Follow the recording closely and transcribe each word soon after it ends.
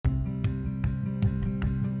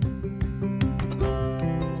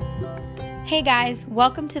Hey guys,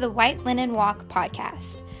 welcome to the White Linen Walk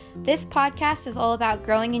podcast. This podcast is all about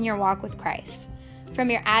growing in your walk with Christ.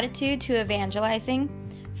 From your attitude to evangelizing,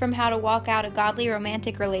 from how to walk out a godly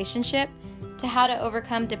romantic relationship, to how to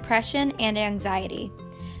overcome depression and anxiety.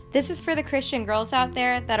 This is for the Christian girls out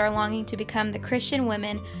there that are longing to become the Christian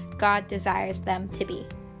women God desires them to be.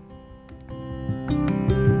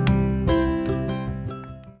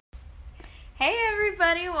 Hey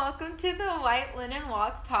everybody, welcome to the White Linen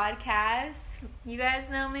Walk podcast. You guys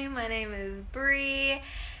know me, my name is Bree,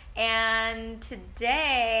 and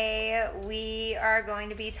today we are going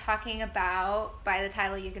to be talking about, by the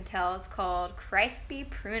title you can tell, it's called Christ Be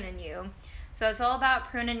Pruning You. So it's all about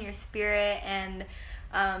pruning your spirit and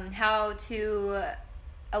how to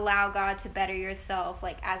allow God to better yourself,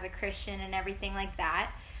 like as a Christian and everything like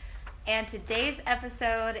that. And today's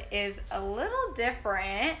episode is a little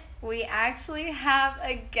different. We actually have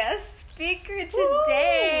a guest speaker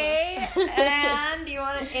today. Woo! And you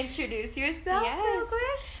want to introduce yourself real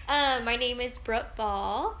quick? My name is Brooke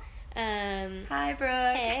Ball. Hi,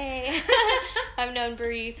 Brooke. Hey. I've known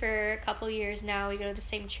Bree for a couple years now. We go to the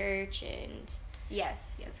same church and...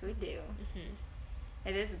 Yes, we do. Mm-hmm.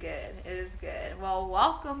 It is good. Well,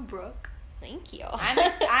 welcome, Brooke. Thank you. I'm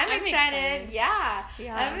excited. Yeah.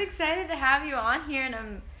 I'm excited to have you on here, and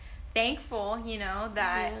I'm thankful,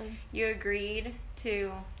 that you agreed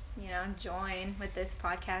to, join with this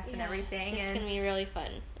podcast and everything. It's going to be really fun.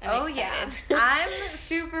 I'm excited. I'm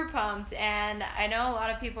super pumped, and I know a lot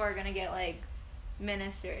of people are going to get,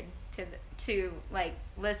 ministered to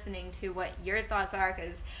listening to what your thoughts are,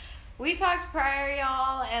 because we talked prior,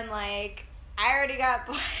 y'all, and, I already got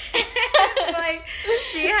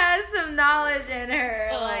she has some knowledge in her,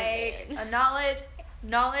 a knowledge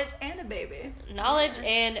and a baby. Knowledge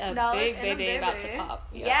and a big baby about to pop.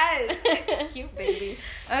 Yeah. Yes, cute baby.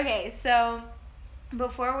 Okay, so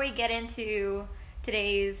before we get into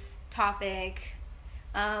today's topic,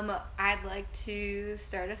 I'd like to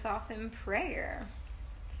start us off in prayer.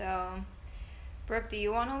 So, Brooke, do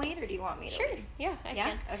you want to lead or do you want me to lead? Sure. Yeah, I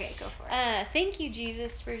can. Okay, go for it. Thank you,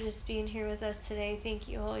 Jesus, for just being here with us today. Thank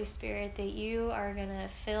you, Holy Spirit, that you are going to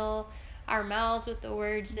fill our mouths with the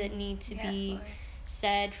words that need to be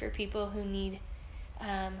said for people who need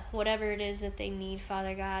whatever it is that they need,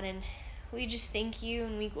 Father God. And we just thank you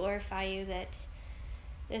and we glorify you that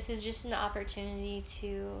this is just an opportunity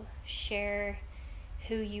to share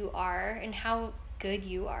who you are and how good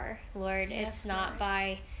you are, Lord. Yes, it's not Lord.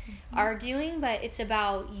 by our doing, but it's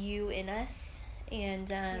about you in us,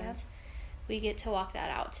 and we get to walk that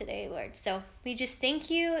out today, Lord. So we just thank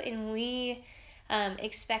you, and we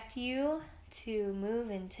expect you to move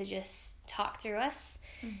and to just talk through us,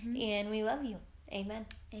 and we love you. Amen.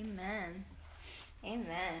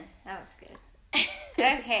 That was good.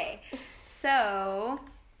 Okay, so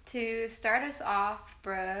to start us off,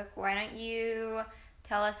 Brooke, why don't you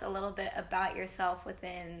tell us a little bit about yourself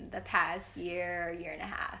within the past year and a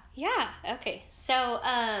half. Yeah, okay. So,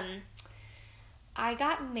 I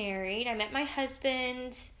got married. I met my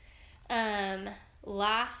husband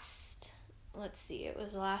last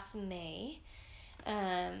May.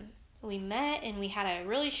 We met and we had a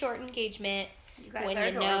really short engagement. You guys when are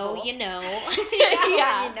adorable. You know.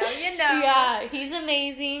 Yeah. You know. Yeah, he's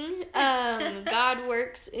amazing. God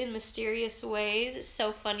works in mysterious ways. It's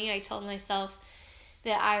so funny. I told myself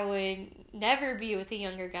that I would never be with a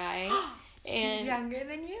younger guy. He's younger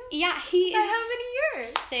than you? Yeah, he is. By how many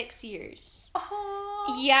years? 6 years.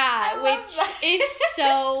 Oh. Yeah, which is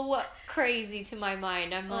so crazy to my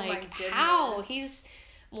mind. I'm how? He's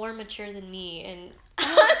more mature than me in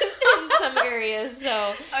some areas.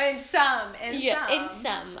 So in some.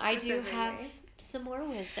 I do have some more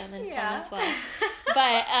wisdom in some as well.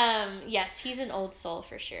 But yes, he's an old soul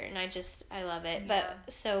for sure, and I love it. Yeah. But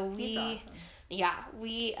so he's awesome. Yeah,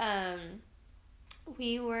 we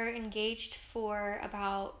were engaged for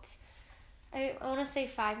about, I want to say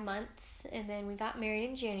 5 months, and then we got married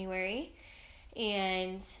in January,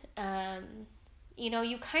 and,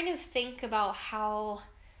 you kind of think about how,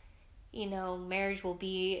 marriage will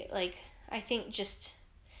be, I think just,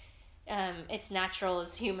 it's natural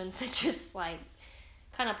as humans to just,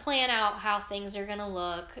 kind of plan out how things are going to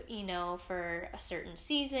look, for a certain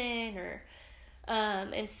season, or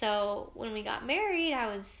and so when we got married, I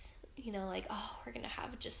was, we're going to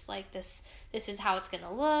have just this is how it's going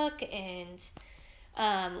to look. And,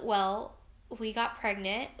 we got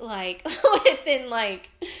pregnant, within, I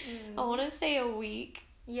want to say a week.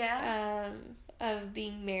 Yeah. Of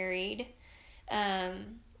being married.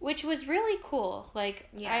 which was really cool. Like,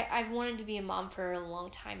 yeah. I've wanted to be a mom for a long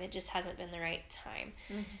time. It just hasn't been the right time.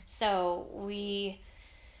 Mm-hmm. So we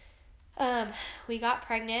got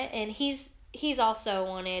pregnant, and he's he's also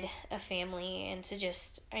wanted a family and to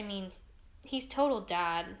just, I mean, he's total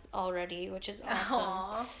dad already, which is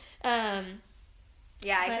awesome. Aww.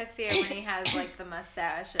 Yeah, I could see it when he has, like, the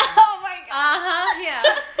mustache. And... Oh, my God. Uh-huh, yeah.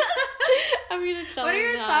 I'm going to tell What are you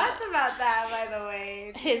your that. thoughts about that, by the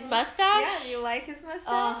way? His mustache? Yeah, do you like his mustache?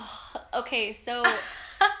 Oh, okay, so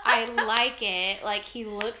I like it. Like, he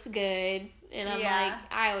looks good. And I'm like,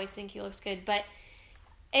 I always think he looks good. But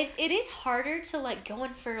it is harder to, like, go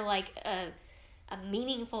in for, like, a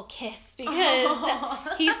meaningful kiss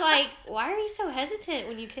because he's like, why are you so hesitant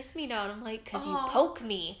when you kiss me now? And I'm like, because you poke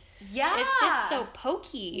me. Yeah. It's just so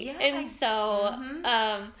pokey. Yeah. And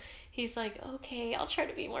so, he's like, okay, I'll try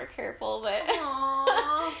to be more careful. But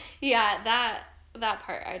yeah, that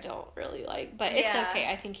part I don't really like. But it's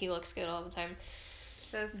okay. I think he looks good all the time.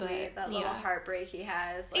 So sweet. That little heartbreak he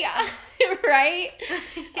has. Like, yeah. Right?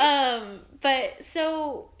 But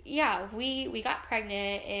so, yeah, we got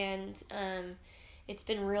pregnant and, it's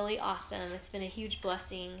been really awesome. It's been a huge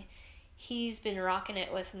blessing. He's been rocking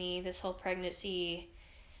it with me this whole pregnancy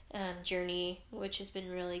journey, which has been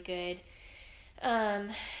really good.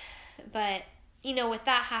 But, you know, with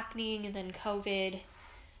that happening and then COVID,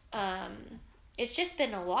 it's just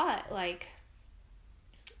been a lot. Like,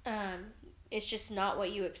 it's just not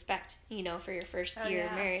what you expect, you know, for your first year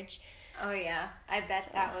of marriage. Oh, yeah. I bet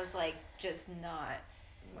that was, like, just not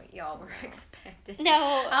what y'all were expecting. No.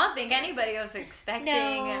 I don't think anybody was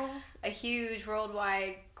expecting a huge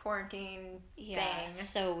worldwide quarantine thing.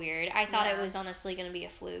 So weird. I thought it was honestly going to be a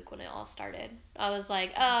fluke when it all started. I was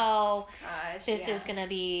like, oh, gosh, this is going to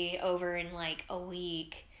be over in like a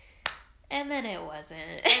week. And then it wasn't.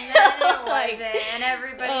 And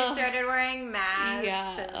everybody started wearing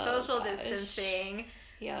masks and social distancing.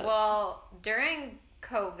 Yeah. Well, during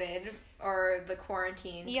COVID or the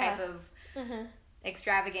quarantine type of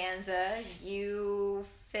extravaganza, you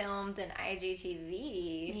filmed an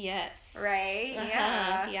IGTV. Yes. Right?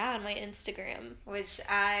 Yeah, on my Instagram. Which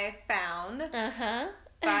I found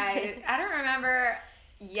by, I don't remember,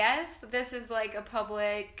 yes, this is like a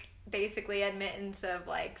public, basically admittance of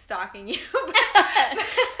like stalking you.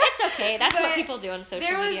 It's okay. That's what people do on social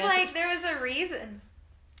media. There was a reason.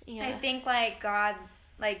 Yeah. I think like God,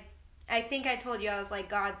 like, I think I told you, I was like,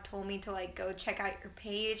 God told me to, like, go check out your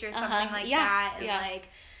page or something that. And, like,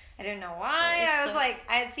 I didn't know why. I was like,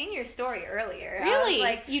 I had seen your story earlier. Really? I was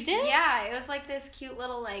like, you did? Yeah. It was, like, this cute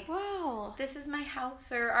little, like, wow, this is my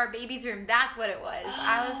house or our baby's room. That's what it was.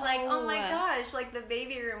 I was like, oh, my gosh, like, the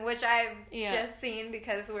baby room, which I've just seen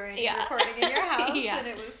because we're recording in your house. And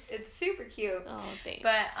it's super cute. Oh, thanks.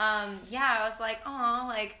 But, I was like, oh,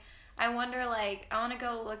 like, I wonder, like, I want to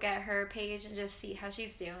go look at her page and just see how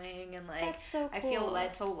she's doing, and, like, that's so cool. I feel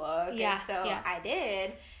led to look, and so I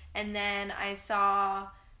did, and then I saw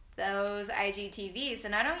those IGTVs,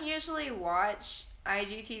 and I don't usually watch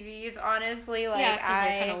IGTVs, honestly, like, because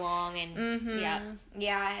they're kind of long, and,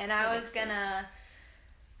 and I was gonna...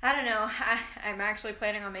 I don't know. I'm actually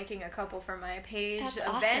planning on making a couple for my page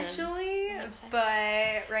eventually,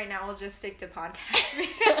 but right now we'll just stick to podcasts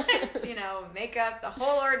because, you know, makeup, the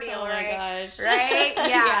whole ordeal, right? Gosh. Right?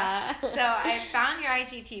 Yeah. So I found your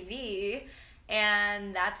IGTV,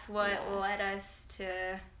 and that's what led us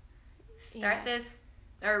to start this,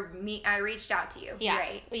 or me. I reached out to you,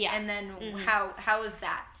 right? Yeah. And then how was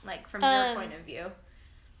that, like, from your point of view?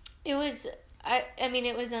 It was, I mean,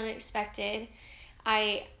 it was unexpected.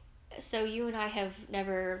 So you and I have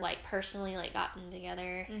never, like, personally, like, gotten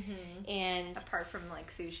together, and... Apart from, like,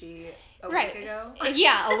 sushi a week ago?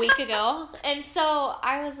 Yeah, a week ago. And so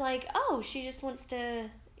I was like, oh, she just wants to,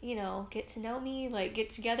 you know, get to know me, like,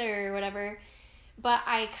 get together or whatever. But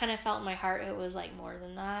I kind of felt in my heart it was, like, more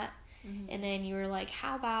than that. And then you were like,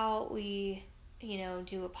 how about we, you know,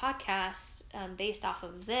 do a podcast based off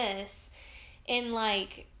of this? And,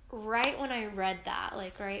 like... right when I read that,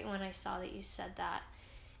 like, right when I saw that you said that,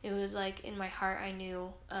 it was, like, in my heart, I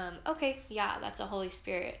knew, okay, yeah, that's a Holy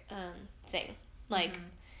Spirit thing. Like,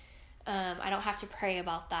 I don't have to pray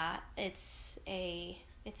about that. It's a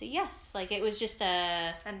yes. Like, it was just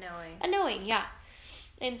a knowing. A knowing, yeah.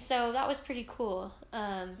 And so that was pretty cool.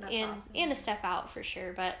 That's awesome. And a step out for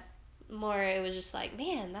sure, but more, it was just like,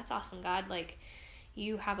 man, that's awesome, God. Like,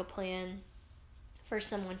 you have a plan for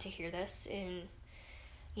someone to hear this, and...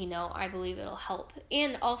 you know, I believe it'll help.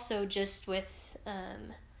 And also just with,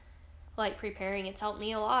 like, preparing, it's helped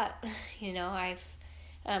me a lot. You know, I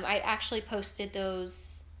actually posted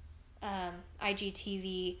those,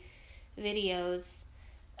 IGTV videos,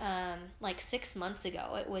 like 6 months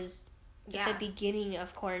ago. It was at the beginning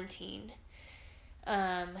of quarantine.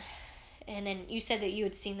 And then you said that you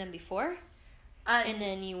had seen them before? And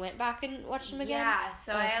then you went back and watched them again? Yeah,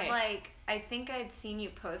 so I had, like, I think I'd seen you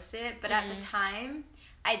post it, but at the time,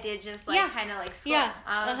 I did just, like, kind of, like, scroll. Yeah.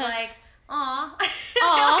 I was like, aw.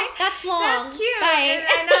 Aw, like, that's long. That's cute. Bye.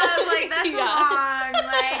 And I was like, that's a long,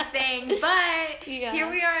 like, thing. But here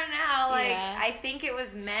we are now. Like, I think it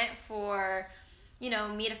was meant for, you know,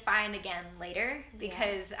 me to find again later.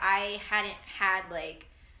 Because I hadn't had, like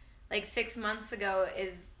 6 months ago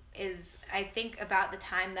is I think about the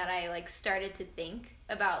time that I, like, started to think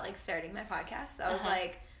about, like, starting my podcast. I was,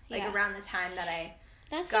 like around the time that I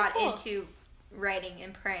got into writing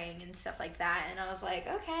and praying and stuff like that. And I was like,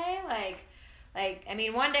 okay, like, I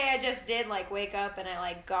mean, one day I just did, like, wake up and I,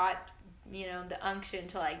 like, got, you know, the unction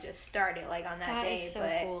to, like, just start it, like, on that day. Is so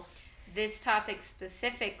but cool. This topic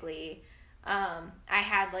specifically, I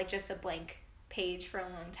had, like, just a blank page for a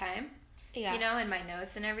long time. Yeah. You know, in my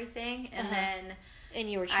notes and everything. And then... And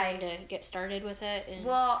you were trying to get started with it?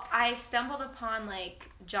 Well, I stumbled upon, like,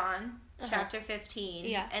 John chapter 15.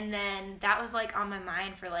 Yeah. And then that was, like, on my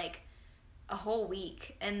mind for, like, a whole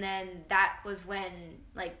week. And then that was when,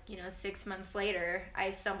 like, you know, 6 months later,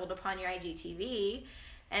 I stumbled upon your IGTV.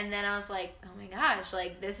 And then I was like, oh my gosh,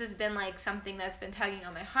 like, this has been, like, something that's been tugging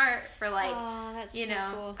on my heart for, like, that's you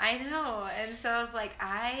know, cool. I know. And so I was like,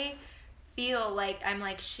 I feel like I'm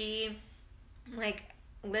like, like,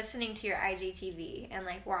 listening to your IGTV and,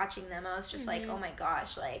 like, watching them, I was just like, oh my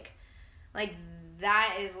gosh, like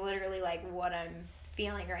that is literally, like, what I'm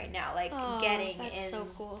feeling right now, like, getting in so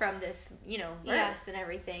cool. from this, you know, verse and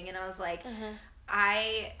everything. And I was like,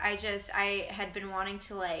 I had been wanting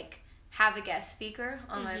to, like, have a guest speaker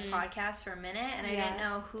on my podcast for a minute, and I didn't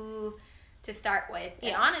know who to start with.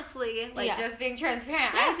 And honestly, like, just being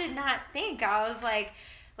transparent, I did not think. I was like,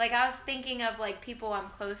 I was thinking of, like, people I'm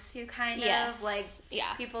close to, kind of. Like,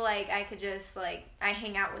 people, like, I could just, like, I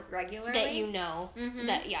hang out with regularly. That you know.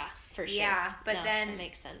 That, for sure. Yeah, but then... That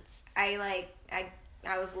makes sense. I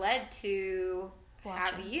was led to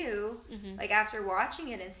have you, like, after watching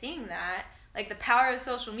it and seeing that, like, the power of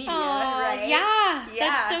social media, right? Yeah,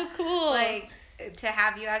 that's so cool. Like, to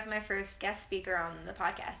have you as my first guest speaker on the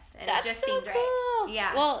podcast. And that's it just so seemed cool. right.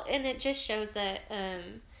 Yeah. Well, and it just shows that,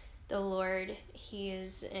 the Lord, He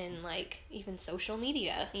is in, like, even social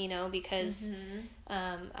media, you know, because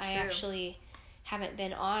I actually haven't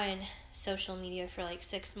been on social media for, like,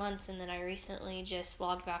 6 months, and then I recently just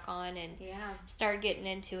logged back on and started getting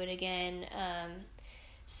into it again.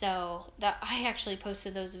 So that I actually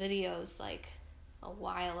posted those videos, like, a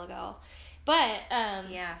while ago. But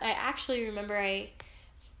I actually remember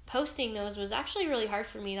posting those was actually really hard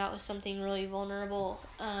for me. That was something really vulnerable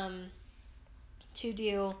to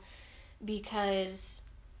do. Because,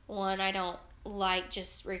 one, I don't like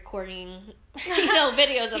just recording, you know,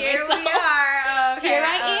 videos of Here myself. we are. Okay. Here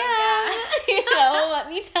I am. You know, let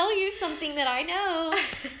me tell you something that I know.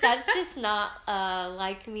 That's just not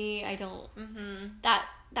like me. I don't. That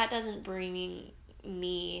doesn't bring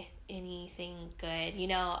me anything good. You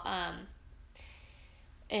know.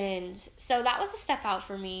 And so that was a step out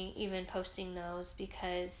for me, even posting those,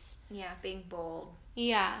 because... Yeah, being bold.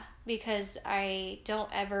 Yeah, because I don't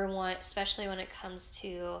ever want, especially when it comes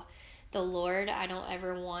to the Lord, I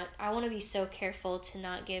want to be so careful to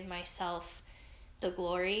not give myself the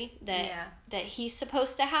glory that He's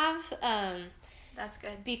supposed to have. That's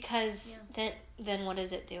good. Because then what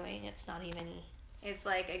is it doing? It's not even... It's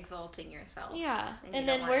like exalting yourself. Yeah. And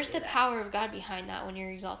then where's the power of God behind that when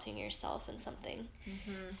you're exalting yourself in something?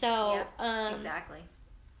 So, exactly.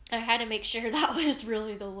 I had to make sure that was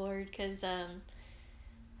really the Lord, because I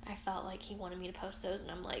felt like He wanted me to post those,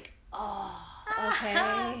 and I'm like, oh,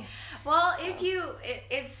 okay. Well,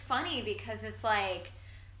 it's funny because it's like,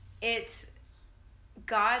 it's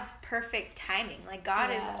God's perfect timing. Like,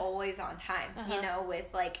 God is always on time, you know,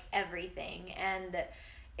 with, like, everything. And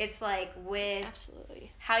it's like with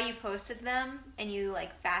how you posted them and you,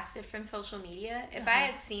 like, fasted from social media. If I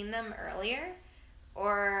had seen them earlier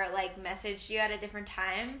or, like, messaged you at a different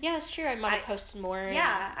time. Yeah, that's true. I might have posted more.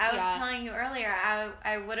 Yeah, I was telling you earlier,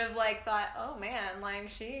 I would have, like, thought, oh, man, like,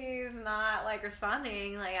 she's not, like,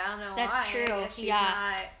 responding. Like, I don't know why. That's true. She's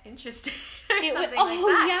not interested or something like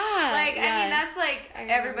that. Yeah. Like, I mean, that's, like,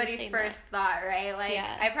 everybody's first thought, right? Like,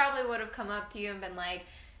 I probably would have come up to you and been like,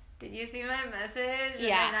 did you see my message? And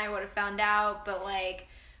then I would have found out. But, like,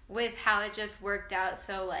 with how it just worked out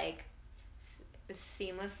so, like,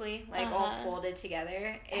 seamlessly, like, all folded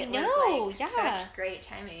together, it was, like, such great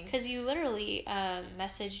timing. Because you literally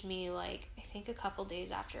messaged me, like, I think a couple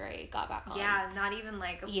days after I got back on. Yeah, not even,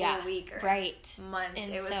 like, a full week or month.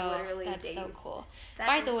 And it was literally that's days. So cool.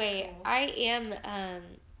 By the way, cool. I am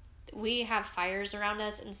we have fires around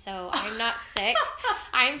us, and so I'm not sick.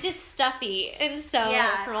 I'm just stuffy, and so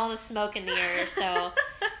from all the smoke in the air. So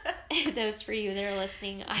those for you that are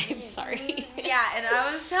listening, I'm sorry. Yeah, and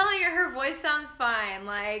I was telling her voice sounds fine.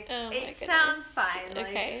 Like, it sounds fine. Like,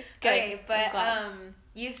 okay, good. Okay, but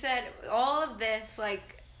you said all of this,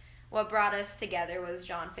 like, what brought us together was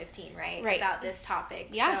John 15, right? Right. About this topic.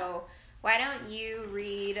 Yeah. So why don't you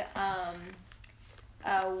read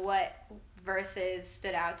what verses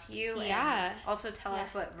stood out to you? Yeah. And also tell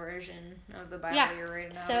us what version of the Bible you're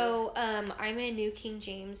reading out So I'm a New King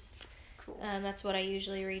James. Cool. That's what I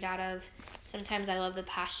usually read out of. Sometimes I love the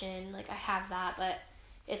Passion. Like, I have that, but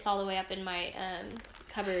it's all the way up in my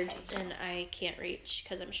cupboard, and I can't reach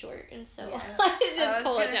because I'm short, and so I didn't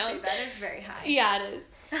pull it down. That is very high. Yeah, it is.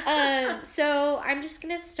 So I'm just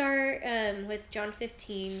going to start with John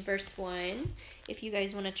 15, verse 1. If you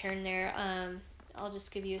guys want to turn there, I'll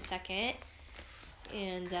just give you a second.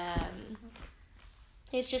 And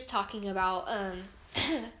it's just talking about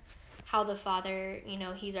how the Father,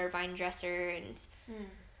 he's our vine dresser, and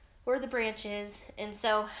we're the branches. And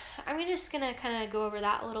so I'm just going to kind of go over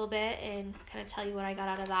that a little bit and kind of tell you what I got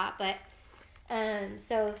out of that. But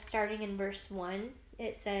so starting in verse 1,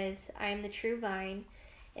 it says, I am the true vine,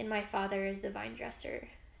 and my Father is the vine dresser.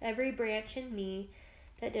 Every branch in me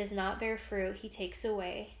that does not bear fruit, he takes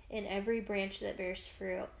away, and every branch that bears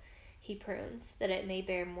fruit, he prunes, that it may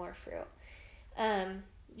bear more fruit.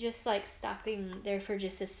 Just like stopping there for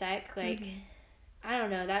just a sec, like, I don't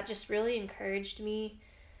know, that just really encouraged me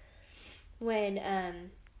when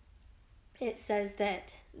it says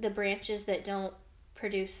that the branches that don't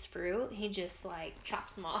produce fruit, he just like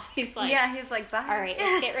chops them off. He's like, he's like, bye. All right,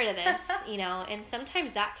 let's get rid of this, and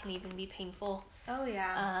sometimes that can even be painful. Oh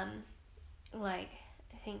yeah. Like,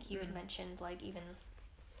 I think you had mentioned, like, even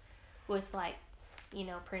with, like,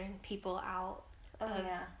 pruning people out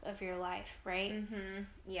of your life, right? Mm-hmm.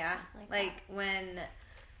 Yeah. Like when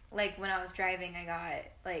I was driving, I got,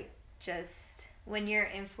 like, just when you're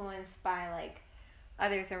influenced by, like,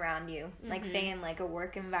 others around you, like, say in, like, a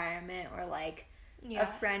work environment or, like, a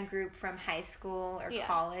friend group from high school or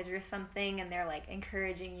college or something, and they're, like,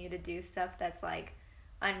 encouraging you to do stuff that's, like,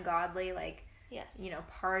 ungodly, like,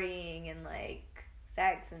 partying and, like,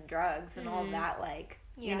 sex and drugs and all that, like,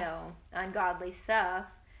 ungodly stuff.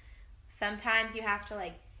 Sometimes you have to,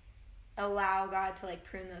 like, allow God to, like,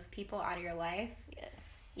 prune those people out of your life.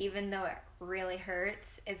 Yes. Even though it really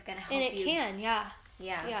hurts, it's going to help you. And it can,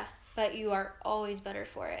 Yeah. But you are always better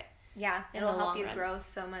for it. Yeah. It'll help you grow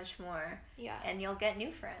so much more. Yeah. And you'll get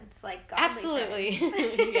new friends, like godly Absolutely.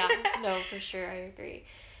 friends. Yeah. No, for sure. I agree.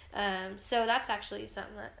 So that's actually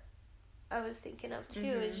something that I was thinking of, too,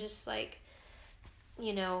 is just, like,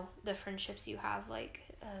 the friendships you have, like,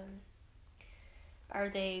 are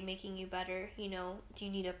they making you better? Do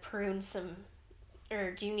you need to prune some,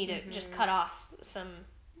 or do you need to just cut off some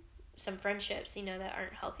friendships, that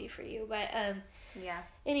aren't healthy for you? But,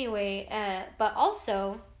 anyway, but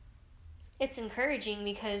also, it's encouraging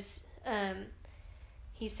because,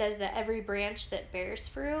 he says that every branch that bears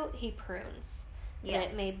fruit, he prunes, that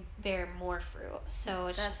it may bear more fruit. So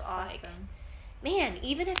it's That's just awesome. Like, man,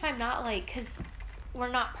 even if I'm not, like, because we're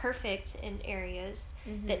not perfect in areas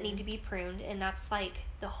that need to be pruned, and that's, like,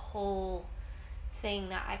 the whole thing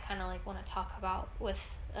that I kind of, like, want to talk about with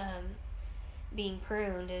being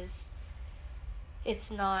pruned is it's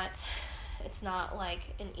not like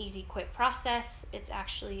an easy, quick process. It's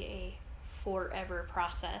actually a forever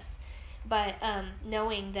process. But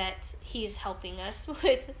knowing that he's helping us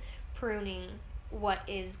with pruning what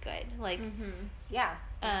is good, like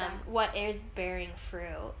what is bearing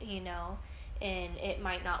fruit, and it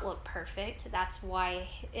might not look perfect. That's why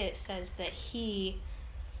it says that he's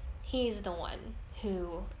the one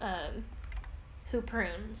who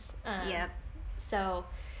prunes. So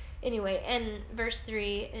anyway, in verse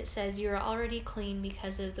 3, it says, you are already clean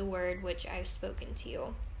because of the word which I've spoken to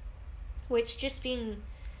you. Which just being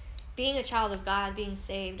a child of God, being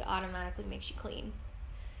saved, automatically makes you clean.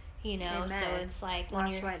 Amen. So it's like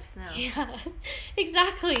wash white snow. Yeah,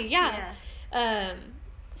 exactly. Yeah.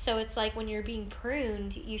 So it's like when you're being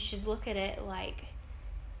pruned, you should look at it like,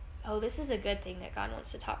 oh, this is a good thing that God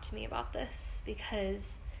wants to talk to me about this,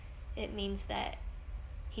 because it means that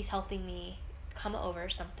he's helping me come over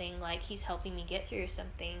something, like he's helping me get through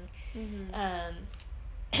something.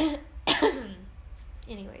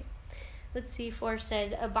 Anyways, let's see. 4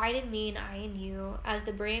 says, abide in me and I in you, as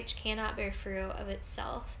the branch cannot bear fruit of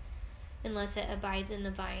itself unless it abides in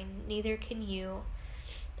the vine, neither can you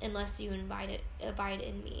unless you abide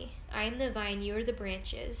in me. I am the vine, you are the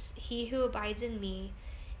branches. He who abides in me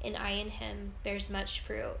and I in him bears much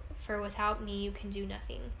fruit, for without me you can do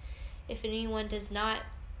nothing. If anyone does not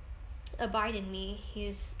abide in me, he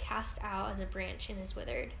is cast out as a branch and is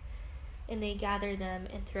withered. And they gather them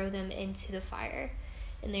and throw them into the fire,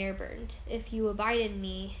 and they are burned. If you abide in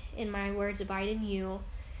me, and my words abide in you,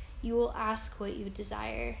 you will ask what you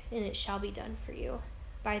desire, and it shall be done for you.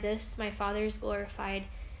 By this my Father is glorified,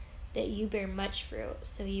 that you bear much fruit,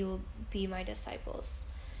 so you will be my disciples.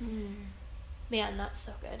 Man, that's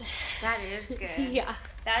so good. That is good. Yeah.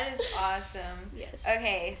 That is awesome. Yes.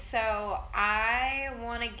 Okay, so I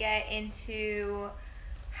want to get into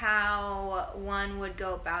how one would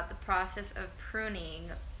go about the process of pruning,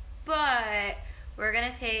 but we're going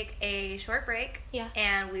to take a short break. Yeah.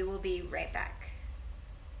 And we will be right back.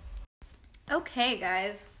 Okay,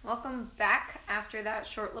 guys, welcome back after that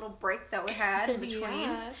short little break that we had in between.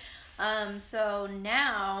 Yeah. So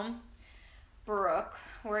now, Brooke,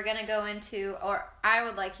 we're going to go into, or I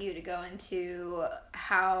would like you to go into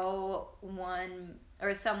how one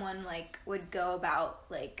or someone like would go about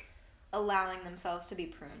like allowing themselves to be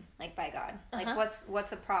pruned, like by God. Like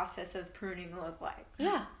what's a process of pruning look like?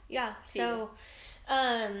 Yeah. So,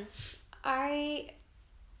 I,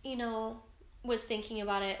 was thinking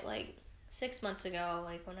about it like 6 months ago,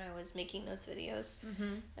 like when I was making those videos.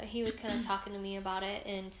 He was kind of talking to me about it,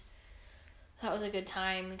 and that was a good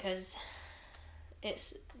time because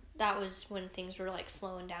that was when things were like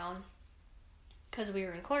slowing down because we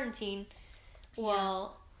were in quarantine.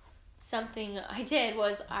 Well, something I did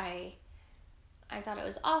was I thought it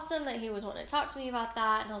was awesome that he was wanting to talk to me about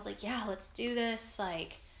that, and I was like, yeah, let's do this,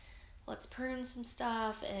 like let's prune some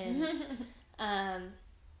stuff. And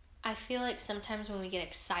I feel like sometimes when we get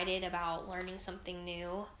excited about learning something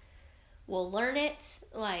new, we'll learn it,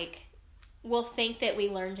 like we'll think that we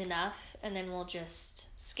learned enough, and then we'll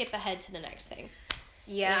just skip ahead to the next thing.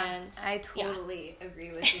 Yeah, and I totally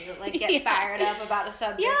agree with you. Like, get fired up about a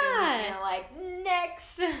subject and, like,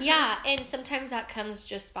 next. Yeah, and sometimes that comes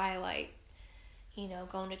just by, like,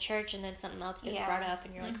 going to church and then something else gets brought up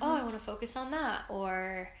and you're like, oh, I want to focus on that.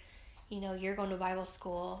 Or, you're going to Bible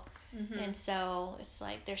school. And so it's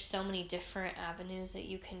like there's so many different avenues that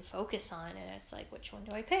you can focus on, and it's like, which one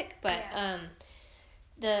do I pick? But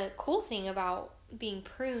the cool thing about being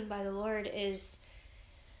pruned by the Lord is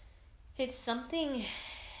it's something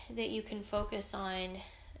that you can focus on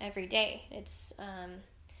every day. It's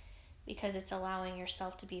because it's allowing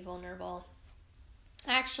yourself to be vulnerable.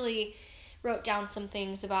 I actually wrote down some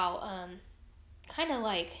things about kind of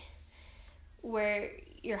like where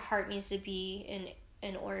your heart needs to be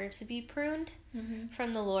in order to be pruned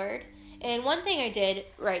from the Lord. And one thing I did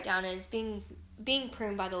write down is being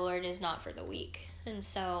pruned by the Lord is not for the weak. And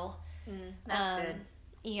so that's good.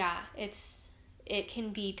 Yeah, it can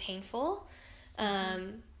be painful.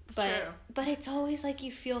 But it's always like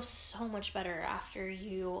you feel so much better after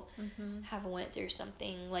you have went through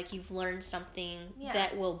something, like you've learned something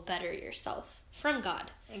that will better yourself from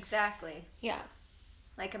God. Exactly. Yeah.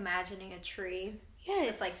 Like imagining a tree. Yes.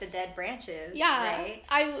 It's like the dead branches. Yeah. Right?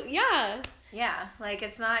 Yeah. Like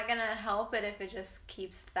it's not gonna help it if it just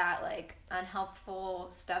keeps that like unhelpful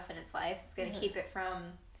stuff in its life. It's gonna keep it from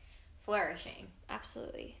flourishing.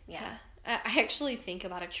 Absolutely. Yeah. I actually think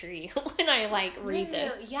about a tree when I like read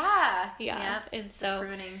this. Yeah. And so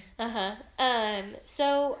pruning.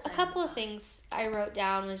 So a couple of things I wrote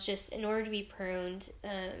down was just in order to be pruned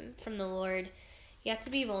from the Lord, you have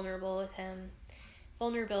to be vulnerable with Him.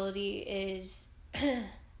 Vulnerability is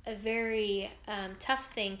a very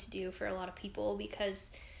tough thing to do for a lot of people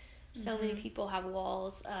because so many people have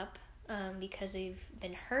walls up because they've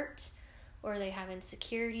been hurt or they have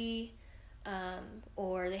insecurity.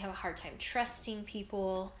 Or they have a hard time trusting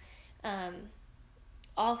people,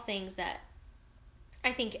 all things that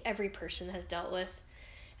I think every person has dealt with.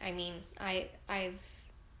 I mean,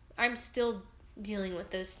 I'm still dealing with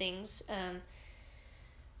those things.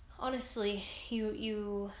 Honestly,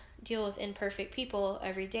 you deal with imperfect people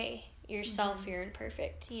every day. Yourself, you're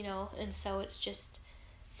imperfect, and so it's just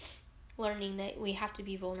learning that we have to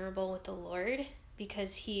be vulnerable with the Lord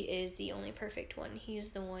because He is the only perfect one. He is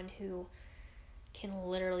the one who can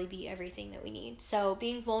literally be everything that we need. So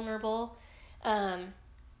being vulnerable,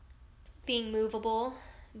 being movable,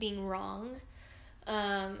 being wrong.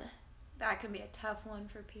 That can be a tough one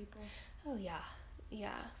for people. Oh yeah.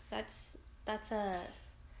 That's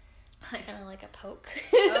kind of like a poke.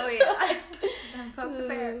 Oh yeah. Poke the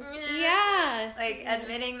bear. Yeah. Like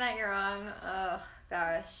admitting that you're wrong. Oh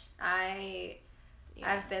gosh. I've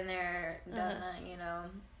been there, done that,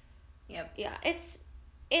 Yep. Yeah,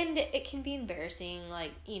 and it can be embarrassing,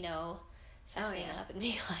 like, fessing up and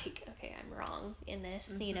being like, okay, I'm wrong in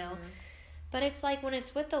this, But it's like when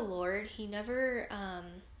it's with the Lord, He never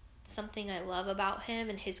something I love about him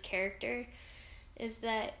and his character is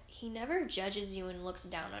that he never judges you and looks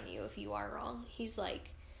down on you if you are wrong. He's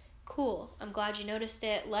like, cool, I'm glad you noticed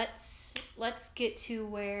it. Let's get to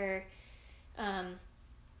where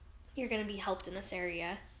you're going to be helped in this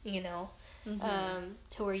area, you know,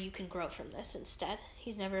 to where you can grow from this instead.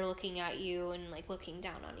 He's never looking at you and like looking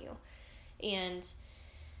down on you. And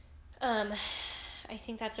I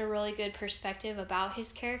think that's a really good perspective about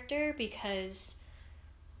his character, because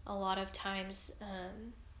a lot of times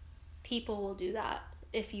people will do that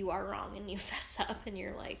if you are wrong and you fess up and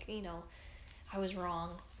you're like, you know, I was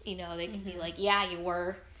wrong. You know, they can be like, yeah, you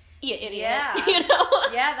were. You idiot. Yeah. You know?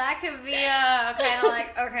 Yeah, that could be kind of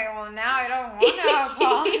like, okay, well, now I don't want to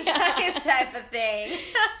apologize type of thing.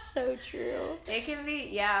 So true. It can be,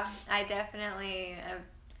 yeah. I definitely have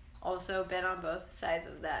also been on both sides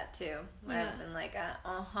of that, too. Where I've been like,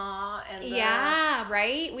 and yeah,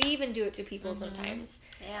 right? We even do it to people sometimes.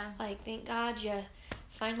 Yeah. Like, thank God you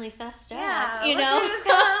finally fessed yeah, up, you know? Who's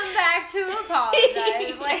coming back to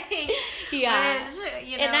apologize? Like, yeah. Which,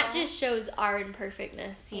 you know. And that just shows our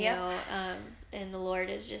imperfectness, you know? And the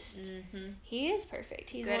Lord is just, he is perfect.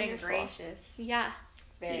 He's good wonderful. and gracious. Yeah.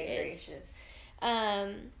 Very gracious.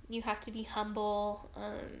 You have to be humble,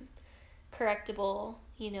 correctable,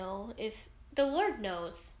 you know. If the Lord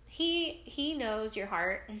knows, he knows your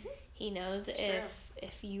heart. He knows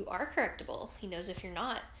if you are correctable. He knows if you're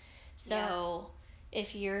not. So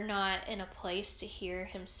if you're not in a place to hear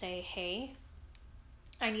him say, hey,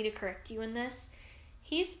 I need to correct you in this,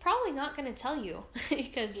 he's probably not going to tell you.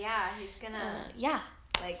 Because he's going to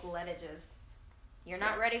like let it just, you're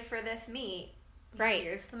not ready for this meat. Right.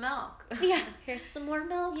 Here's the milk. Here's some more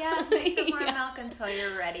milk. Here's some more milk until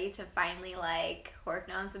you're ready to finally like fork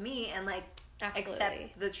down some meat and like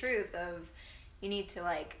accept the truth of you need to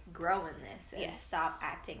like grow in this and stop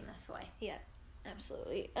acting this way. Yeah,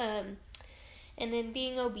 absolutely. And then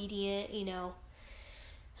being obedient, you know,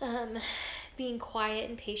 being quiet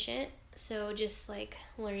and patient. So just like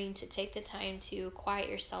learning to take the time to quiet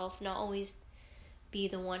yourself, not always be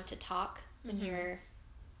the one to talk when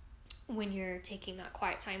you're taking that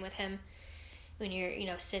quiet time with him, when you're, you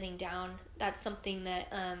know, sitting down. That's something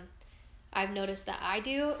that I've noticed that I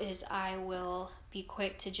do, is I will be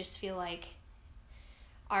quick to just feel like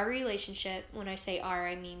our relationship, when I say our,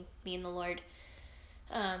 I mean me and the Lord,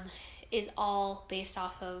 is all based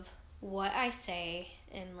off of what I say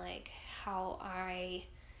and like how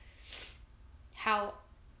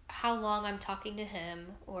long I'm talking to him,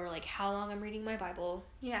 or like how long I'm reading my Bible.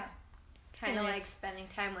 Yeah. Kind of like spending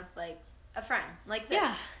time with like a friend like this.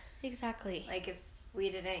 Yeah, exactly. Like if we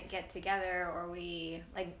didn't get together or we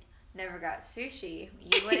like never got sushi,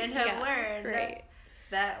 you wouldn't have learned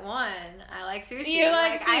that one, I like sushi. You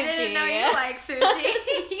like sushi. I didn't know you like sushi.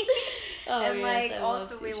 And yes, like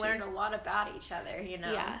also we learned a lot about each other, you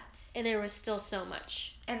know. Yeah. And there was still so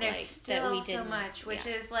much. And there's still so much, which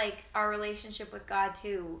is like our relationship with God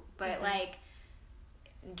too. But like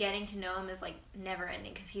getting to know him is like never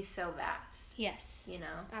ending because he's so vast. Yes. You know?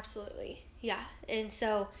 Absolutely. Yeah. And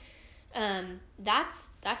so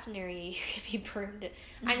that's an area you can be pruned.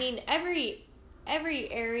 I mean, every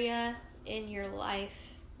area in your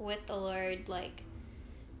life with the Lord, like,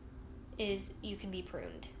 is you can be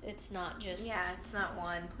pruned. It's not just it's not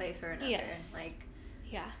one place or another. Yes. Like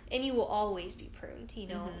and you will always be pruned, you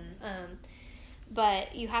know.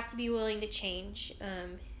 But you have to be willing to change.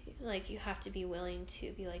 Like you have to be willing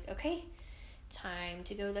to be like, okay, time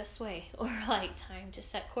to go this way, or like time to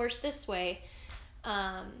set course this way.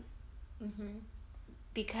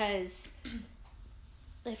 Because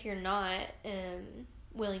if you're not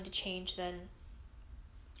willing to change, then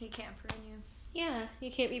he can't prune you. Yeah,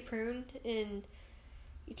 you can't be pruned and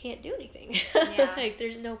you can't do anything. Like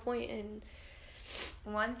there's no point in.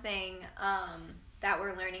 One thing that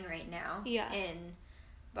we're learning right now in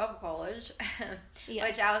Bible college,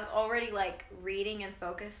 which I was already like reading and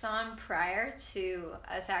focused on prior to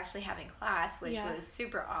us actually having class, which was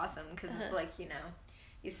super awesome because it's like, you know,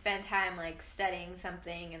 you spend time like studying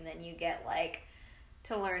something and then you get like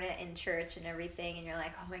to learn it in church and everything, and you're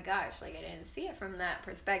like, oh my gosh, like I didn't see it from that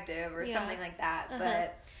perspective or something like that.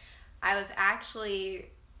 But I was actually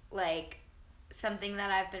like, something that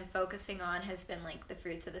I've been focusing on has been like the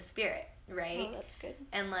fruits of the Spirit, right? Oh, that's good.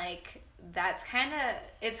 And like it's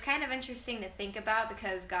kind of interesting to think about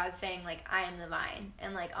because God's saying like I am the vine,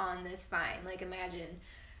 and like on this vine, like imagine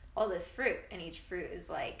all this fruit, and each fruit is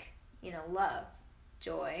like, you know, love,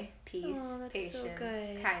 joy, peace, patience,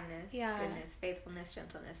 kindness, goodness, faithfulness,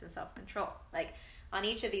 gentleness, and self-control. Like on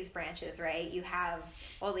each of these branches, right, you have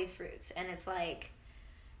all these fruits, and it's like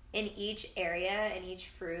in each area, in each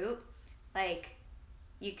fruit, like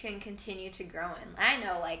you can continue to grow in. I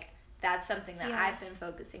know, like, that's something that I've been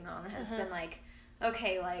focusing on has been, like,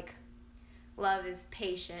 okay, like, love is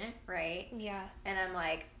patient, right? Yeah. And I'm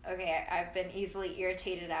like, okay, I've been easily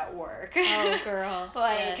irritated at work. Oh, girl.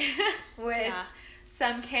 Like, yes. with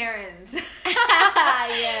some Karens.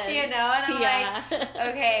 Yes. You know? And I'm like,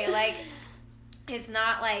 okay, like, it's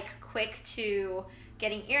not, like, quick to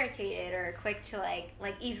getting irritated or quick to,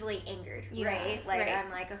 like easily angered, right? Like, I'm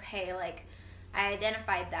like, okay, like, I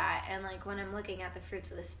identified that. And, like, when I'm looking at the fruits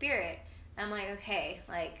of the Spirit, I'm like, okay,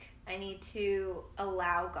 like, I need to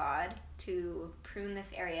allow God to prune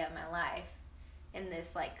this area of my life in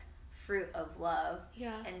this, like, fruit of love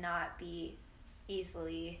and not be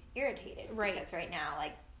easily irritated. Right. Because right now,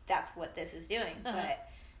 like, that's what this is doing. But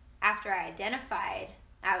after I identified,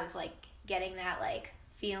 I was, like, getting that, like,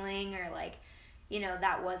 feeling or, like, you know,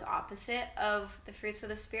 that was opposite of the fruits of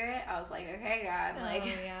the Spirit. I was like, okay, God, like,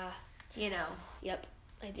 you know. Yep,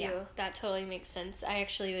 I do. Yeah. That totally makes sense. I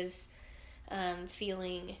actually was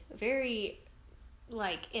feeling very,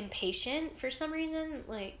 like, impatient for some reason.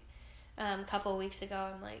 Like, a couple of weeks ago,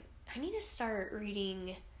 I'm like, I need to start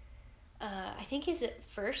reading, I think, is it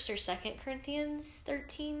 1st or 2nd Corinthians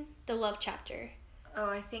 13? The love chapter. Oh,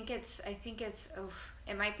 I think it's,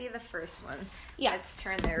 it might be the first one. Yeah. Let's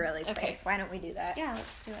turn there really quick. Okay. Why don't we do that? Yeah,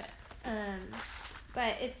 let's do it.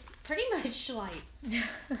 But it's pretty much like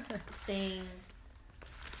saying,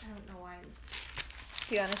 I don't know why.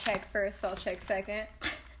 Do you want to check first? I'll check second.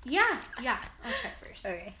 Yeah, I'll check first.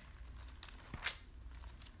 Okay.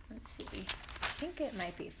 Let's see. I think it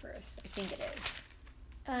might be first. I think it is.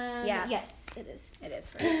 Yeah. Yes, it is. It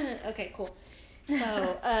is first. Okay, cool.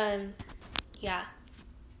 So, yeah.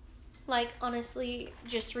 Like, honestly,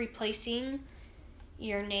 just replacing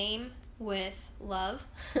your name with love.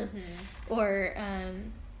 Or,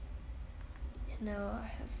 no, I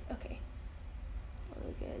have, okay.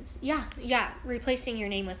 Really good. Yeah, replacing your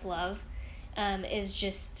name with love is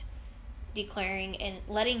just declaring and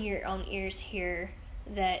letting your own ears hear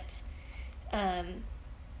that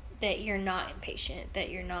that you're not impatient, that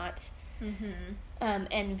you're not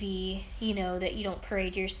envy, you know, that you don't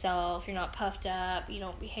parade yourself, you're not puffed up, you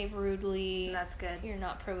don't behave rudely. That's good. You're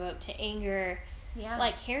not provoked to anger. Yeah.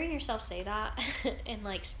 Like, hearing yourself say that and,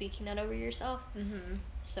 like, speaking that over yourself,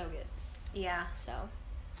 so good. Yeah. So.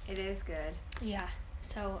 It is good. Yeah.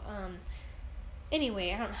 So,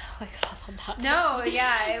 anyway, I don't know how I got off on that. No,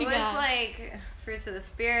 yeah, it was like fruits of the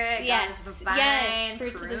Spirit, yes, God is the vine, yes,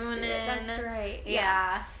 fruits of the Spirit, that's right.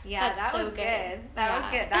 Yeah, that's that so was good. good. That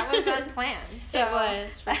was good. That was unplanned. So. It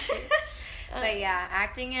was, for sure. But yeah,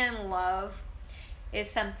 acting in love is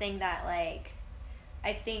something that, like,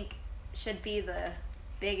 I think should be the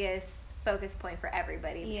biggest focus point for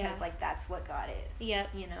everybody because, like, that's what God is. Yep.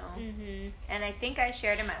 You know? And I think I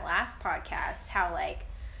shared in my last podcast how, like,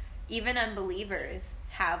 even unbelievers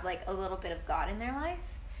have, like, a little bit of God in their life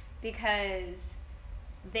because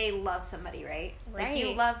they love somebody, right? Like,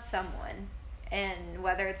 you love someone, and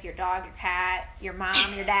whether it's your dog, your cat, your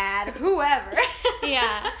mom, your dad, whoever.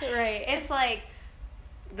 Yeah, right. It's like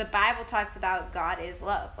the Bible talks about God is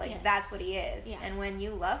love. Like, that's what he is. Yeah. And when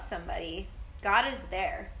you love somebody, God is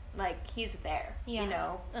there. Like, he's there, you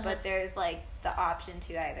know? But there's, like, the option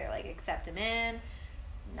to either, like, accept him in,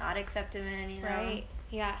 not accept him in, you know? Right,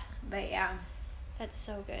 yeah. But, yeah. That's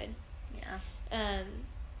so good. Yeah.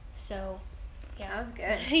 So, yeah. That was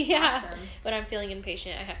good. Yeah. Awesome. When I'm feeling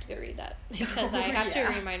impatient, I have to go read that because I have to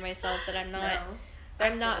remind myself that I'm not,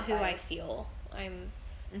 I'm not who I feel. I'm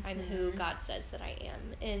who God says that I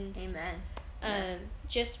am. And Amen.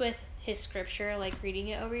 Just with his scripture, like, reading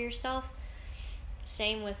it over yourself,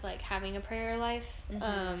 same with, like, having a prayer life.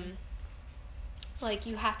 Like,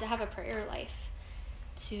 you have to have a prayer life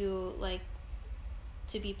to, like,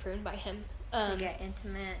 to be pruned by him. To get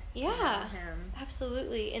intimate. Yeah. With him.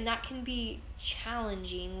 Absolutely. And that can be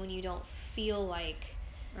challenging when you don't feel like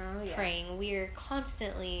praying. We're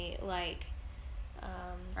constantly, like,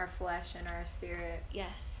 our flesh and our spirit.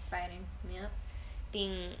 Yes. Fighting. Yep.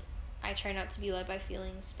 I try not to be led by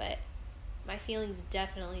feelings, but my feelings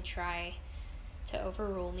definitely try to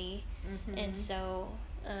overrule me. And so,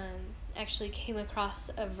 actually came across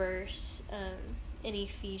a verse in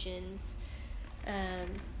Ephesians.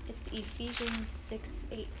 It's Ephesians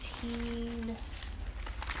 6:18.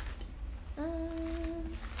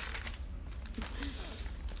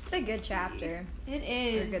 It's a good chapter. It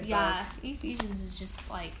is, yeah. Book. Ephesians is just,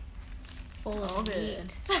 like, full of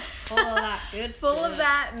meat. Full of that good stuff. Full of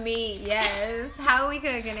that meat, yes. How are we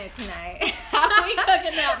cooking it tonight? How are we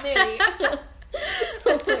cooking that meat?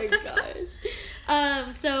 Oh my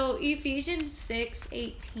gosh. So Ephesians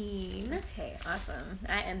 6:18. Okay, awesome.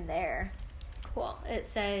 I am there. Cool. It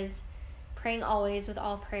says, praying always with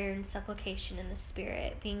all prayer and supplication in the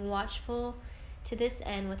Spirit, being watchful to this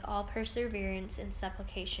end with all perseverance and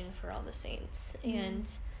supplication for all the saints. And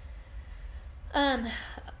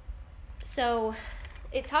so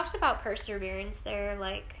it talks about perseverance there,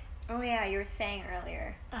 like... Oh, yeah, you were saying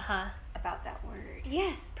earlier about that word.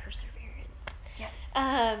 Yes, perseverance. Yes.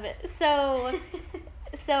 So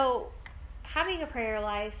having a prayer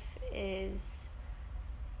life it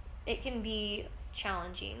can be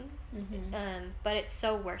challenging, but it's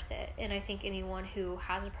so worth it. And I think anyone who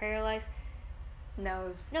has a prayer life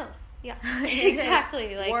knows. Yeah,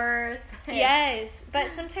 exactly. Like, worth it. Yes, but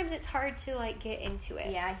sometimes it's hard to like get into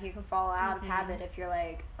it. Yeah, you can fall out of habit if you're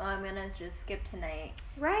like, oh, I'm gonna just skip tonight.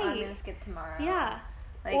 Right. Oh, I'm gonna skip tomorrow. Yeah.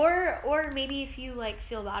 Like, or maybe if you like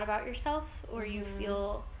feel bad about yourself, or you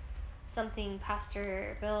feel something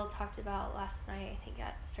Pastor Bill talked about last night, I think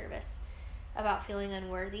at service, about feeling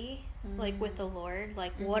unworthy, like with the Lord.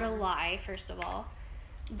 Like, what a lie, first of all.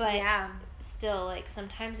 But still, like,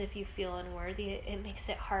 sometimes if you feel unworthy, it makes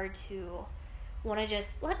it hard to want to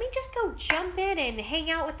let me just go jump in and hang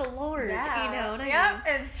out with the Lord. Yeah. You know what I mean?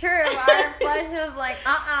 It's true. Our flesh was like,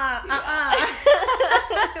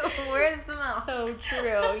 where's the milk? So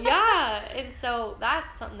true. Yeah. And so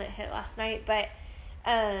that's something that hit last night. But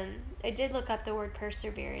I did look up the word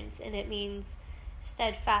perseverance, and it means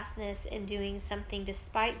steadfastness in doing something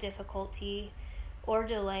despite difficulty or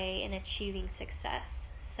delay in achieving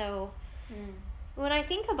success. So when I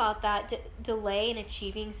think about that, delay in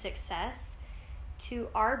achieving success, to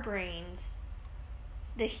our brains,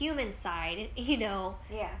 the human side, we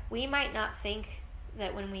might not think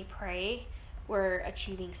that when we pray we're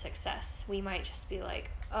achieving success. We might just be like,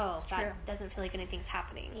 oh, that doesn't feel like anything's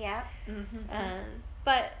happening. Yeah.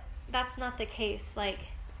 But that's not the case. Like,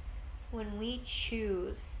 when we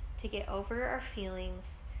choose to get over our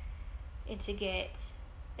feelings and to get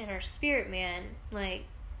in our spirit man, like,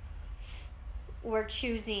 we're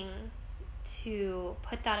choosing to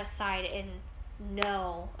put that aside and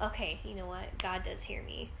know, okay, you know what, God does hear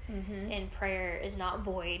me, and prayer is not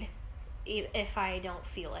void if I don't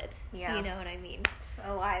feel it. Yeah. You know what I mean? It's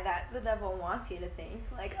a lie that the devil wants you to think,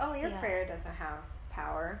 like, oh, your prayer doesn't have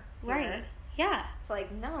power here. Right. Yeah. It's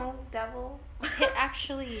like, no, devil. It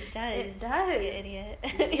actually does. It does. You idiot.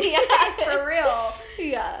 Yeah, for real.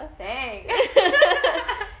 Yeah. Dang.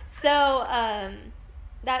 So,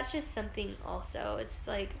 that's just something also. It's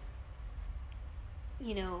like,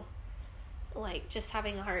 like, just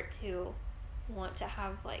having a heart to want to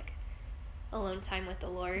have, like, alone time with the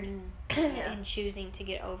Lord and choosing to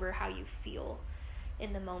get over how you feel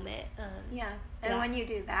in the moment. And when you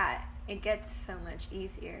do that, it gets so much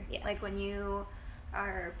easier. Yes. Like, when you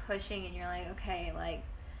are pushing and you're like, okay, like,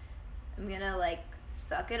 I'm gonna, like,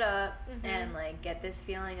 suck it up and, like, get this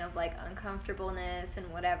feeling of, like, uncomfortableness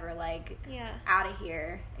and whatever, like, out of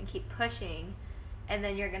here and keep pushing, and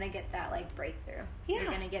then you're gonna get that, like, breakthrough. You're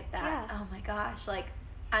gonna get that, oh my gosh, like,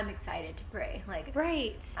 I'm excited to pray. Like,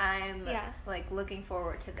 I'm, like, looking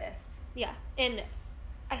forward to this. Yeah. And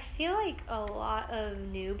I feel like a lot of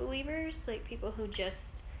new believers, like, people who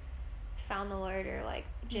just found the Lord or, like,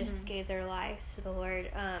 just gave their lives to the Lord,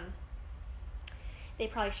 they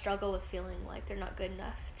probably struggle with feeling like they're not good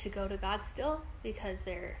enough to go to God still because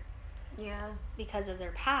because of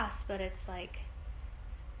their past. But it's like,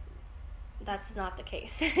 that's not the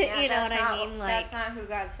case. You know what I mean? Like, that's not who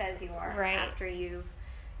God says you are. Right. After you've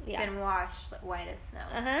been washed white as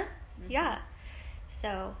snow. Yeah.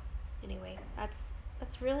 So anyway, that's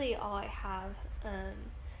really all I have.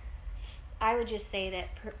 I would just say that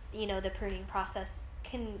the pruning process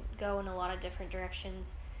can go in a lot of different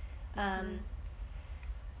directions.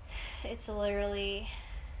 It's literally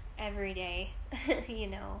every day,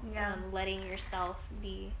 letting yourself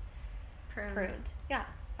be pruned. Yeah,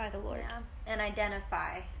 by the Lord. Yeah, and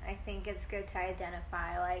identify. I think it's good to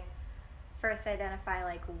identify, like, first identify,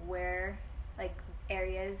 like, where, like,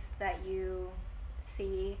 areas that you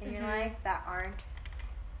see in your life that aren't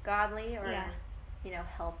godly or,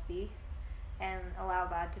 healthy, and allow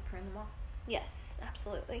God to prune them all. Yes,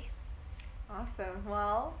 absolutely. Awesome.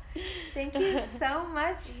 Well, thank you so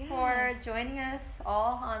much for joining us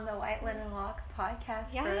all on the White Linen Walk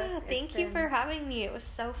podcast. Yeah, thank you for having me. It was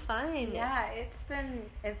so fun. Yeah, it's been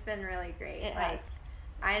really great. It has.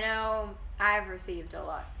 I know I've received a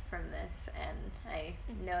lot from this, and I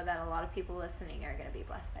know that a lot of people listening are going to be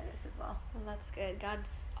blessed by this as well. Well, that's good.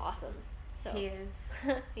 God's awesome. So He is.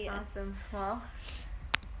 Yes. Awesome. Well,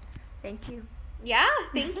 thank you. Yeah,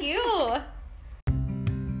 thank you.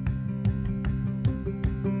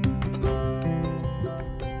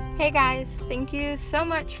 Hey guys, thank you so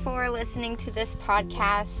much for listening to this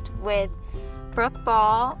podcast with Brooke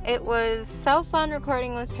Ball. It was so fun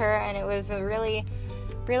recording with her, and it was a really,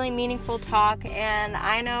 really meaningful talk, and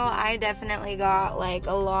I know I definitely got like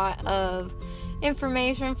a lot of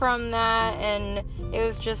information from that, and it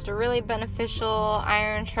was just a really beneficial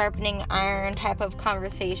iron sharpening iron type of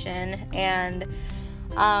conversation. And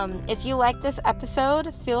if you like this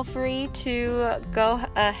episode, feel free to go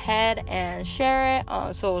ahead and share it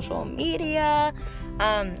on social media,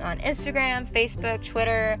 on Instagram, Facebook,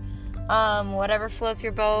 Twitter, whatever floats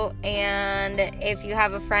your boat. And if you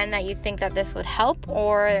have a friend that you think that this would help,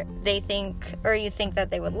 or you think that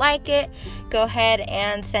they would like it, go ahead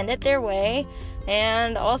and send it their way.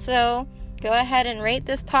 And also go ahead and rate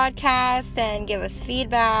this podcast and give us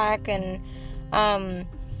feedback, and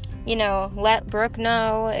let Brooke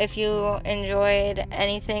know if you enjoyed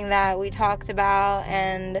anything that we talked about.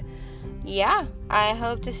 And yeah, I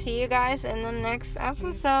hope to see you guys in the next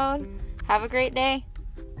episode. Have a great day.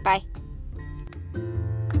 Bye.